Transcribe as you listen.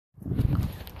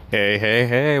Hey, hey,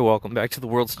 hey, welcome back to the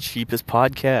world's cheapest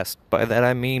podcast. By that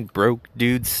I mean Broke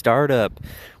Dude Startup,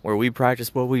 where we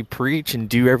practice what we preach and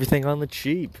do everything on the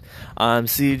cheap. I'm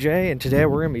CJ, and today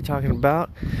we're going to be talking about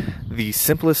the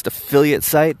simplest affiliate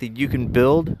site that you can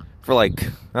build for like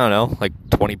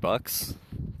 20 bucks.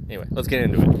 Anyway, let's get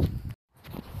into it.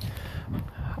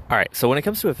 Alright, so when it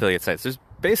comes to affiliate sites, there's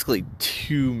basically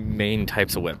two main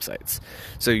types of websites.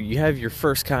 So you have your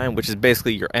first kind, which is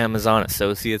basically your Amazon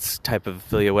Associates type of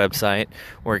affiliate website,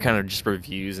 where it kind of just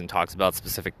reviews and talks about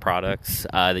specific products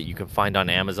that you can find on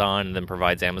Amazon and then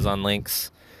provides Amazon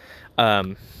links.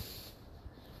 The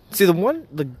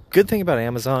good thing about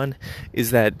Amazon is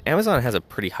that Amazon has a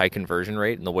pretty high conversion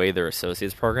rate, and the way their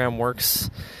Associates program works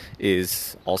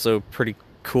is also pretty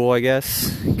cool, I guess,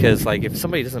 because like if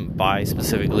somebody doesn't buy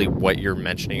specifically what you're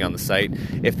mentioning on the site,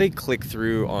 if they click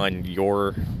through on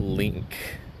your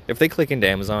link, if they click into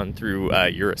Amazon through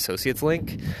your Associates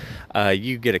link,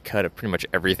 you get a cut of pretty much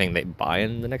everything they buy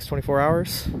in the next 24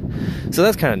 hours. So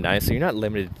that's kind of nice. So you're not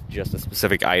limited to just a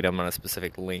specific item on a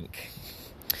specific link.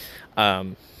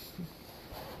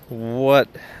 What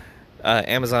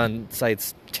Amazon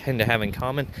sites tend to have in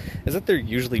common is that they're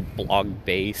usually blog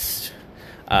based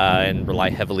and rely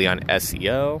heavily on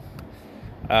SEO.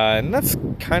 And that's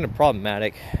kind of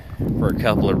problematic for a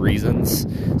couple of reasons.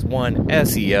 One,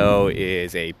 SEO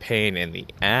is a pain in the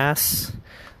ass.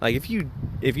 Like if you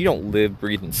don't live,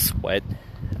 breathe, and sweat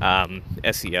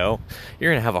SEO,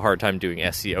 you're gonna have a hard time doing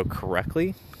SEO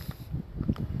correctly.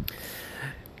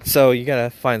 So you gotta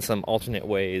find some alternate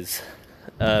ways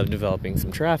of developing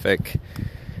some traffic.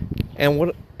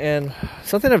 And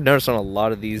something I've noticed on a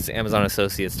lot of these Amazon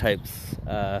Associates types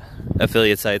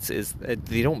affiliate sites is that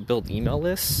they don't build email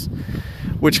lists,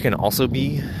 which can also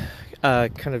be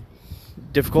kind of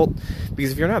difficult,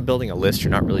 because if you're not building a list,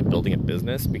 you're not really building a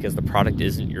business, because the product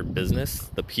isn't your business,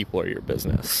 the people are your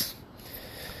business.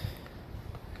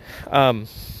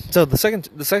 So the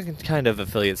second kind of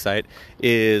affiliate site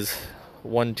is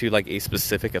one to like a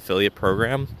specific affiliate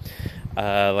program.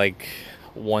 Like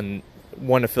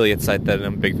one affiliate site that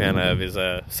I'm a big fan of is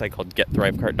a site called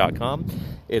GetThriveCart.com.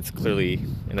 It's clearly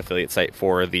an affiliate site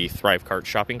for the ThriveCart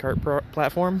shopping cart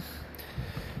platform.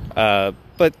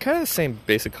 But kind of the same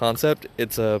basic concept.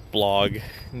 It's a blog.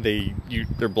 Their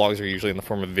blogs are usually in the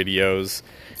form of videos,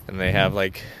 and they have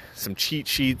like some cheat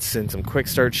sheets and some quick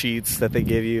start sheets that they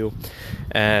give you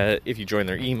if you join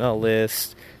their email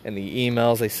list. And the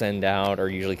emails they send out are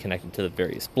usually connected to the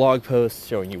various blog posts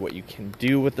showing you what you can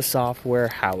do with the software,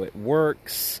 how it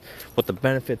works, what the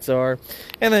benefits are,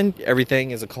 and then everything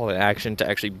is a call to action to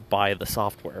actually buy the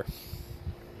software.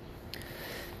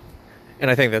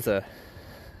 And I think that's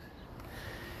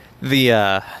the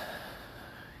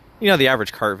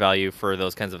average cart value for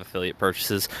those kinds of affiliate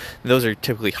purchases, those are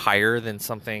typically higher than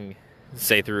something,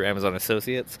 say, through Amazon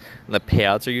Associates, and the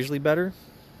payouts are usually better.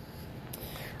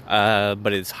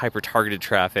 But it's hyper-targeted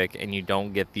traffic, and you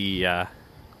don't get the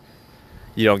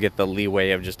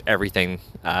leeway of just everything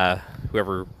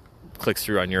whoever clicks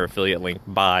through on your affiliate link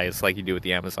buys, like you do with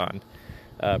the Amazon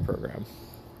program.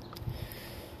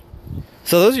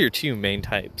 So those are your two main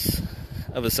types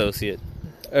of affiliate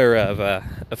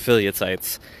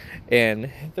sites, and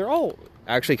they're all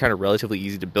actually kind of relatively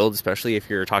easy to build, especially if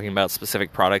you're talking about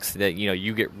specific products that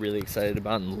you get really excited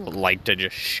about and like to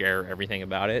just share everything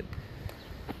about it.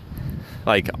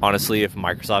 Like, honestly, if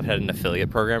Microsoft had an affiliate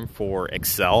program for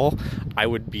Excel, I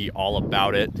would be all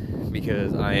about it,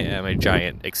 because I am a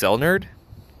giant Excel nerd.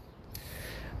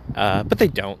 But they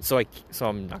don't, so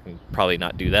I'm not going to probably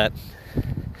not do that.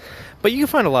 But you can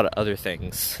find a lot of other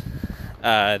things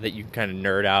that you can kind of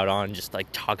nerd out on, just like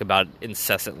talk about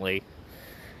incessantly.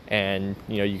 And,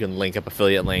 you can link up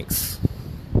affiliate links.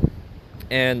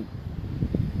 And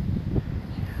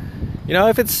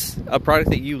if it's a product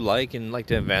that you like and like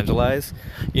to evangelize,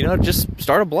 just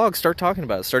start a blog, start talking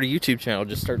about it, start a YouTube channel,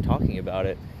 just start talking about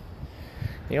it.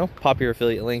 Pop your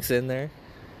affiliate links in there.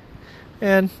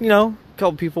 And, a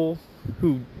couple people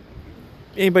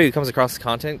anybody who comes across the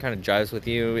content kind of jives with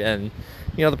you, and,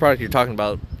 the product you're talking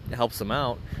about helps them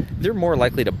out, they're more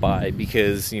likely to buy,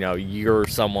 because, you're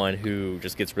someone who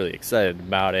just gets really excited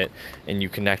about it, and you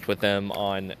connect with them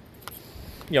on,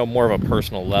 more of a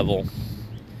personal level.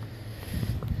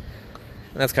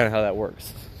 And that's kind of how that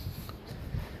works.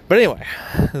 But anyway,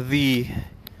 the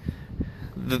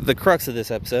crux of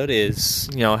this episode is,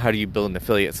 how do you build an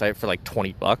affiliate site for like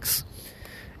 20 bucks?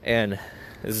 And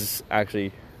this is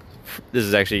actually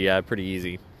pretty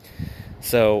easy.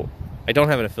 So I don't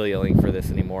have an affiliate link for this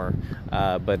anymore,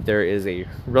 but there is a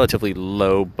relatively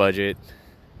low budget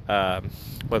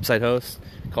website host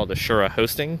called Ashura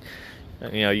Hosting.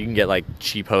 You know, you can get like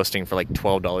cheap hosting for like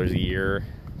 $12 a year,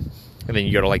 and then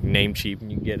you go to like Namecheap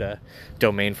and you can get a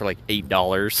domain for like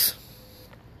 $8.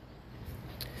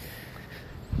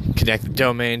 Connect the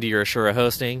domain to your Ashura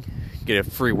hosting, get a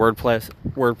free WordPress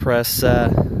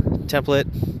template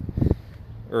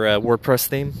or a WordPress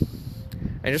theme,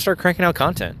 and just start cranking out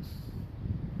content.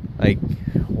 Like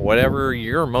whatever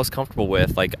you're most comfortable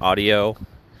with, like audio,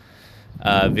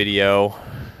 video,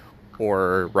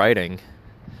 or writing,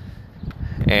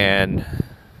 and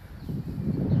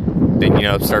then, you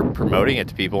know, start promoting it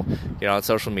to people. Get on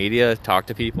social media, talk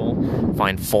to people,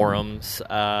 find forums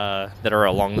that are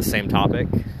along the same topic.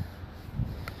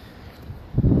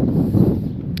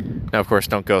 Now, of course,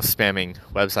 don't go spamming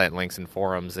website links and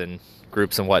forums and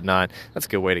groups and whatnot. That's a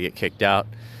good way to get kicked out.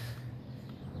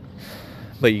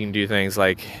 But you can do things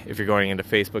like, if you're going into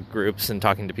Facebook groups and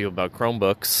talking to people about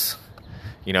Chromebooks,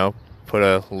 you know, put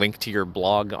a link to your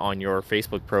blog on your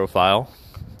Facebook profile.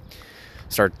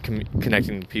 Start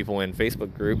connecting to people in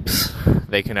Facebook groups.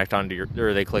 They connect onto your,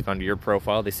 or they click onto your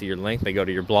profile. They see your link. They go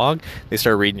to your blog. They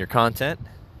start reading your content.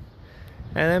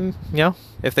 And then, you know,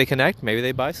 if they connect, maybe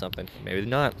they buy something. Maybe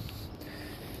not.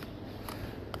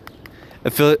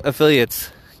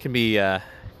 Affiliates can be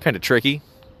kind of tricky,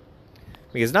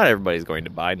 because not everybody's going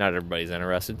to buy. Not everybody's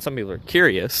interested. Some people are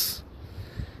curious,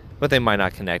 but they might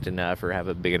not connect enough or have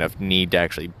a big enough need to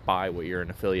actually buy what you're an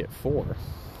affiliate for.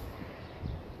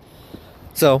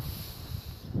 So,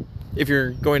 if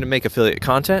you're going to make affiliate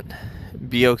content,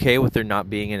 be okay with there not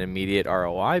being an immediate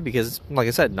ROI, because, like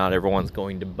I said, not everyone's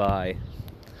going to buy.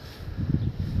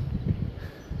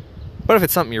 But if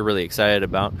it's something you're really excited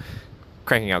about,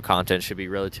 cranking out content should be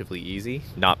relatively easy,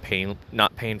 not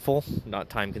painful, not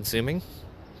time-consuming.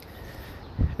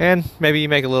 And maybe you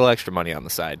make a little extra money on the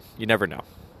side. You never know.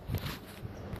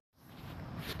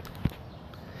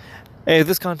 Hey, if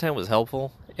this content was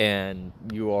helpful and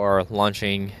you are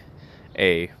launching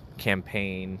a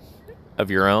campaign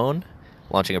of your own,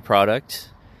 launching a product,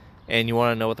 and you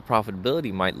want to know what the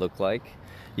profitability might look like,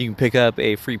 you can pick up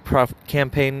a free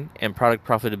campaign and product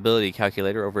profitability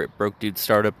calculator over at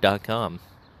brokedudestartup.com.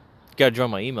 You gotta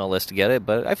join my email list to get it,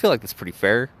 but I feel like that's pretty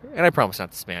fair, and I promise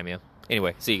not to spam you.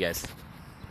 Anyway, see you guys.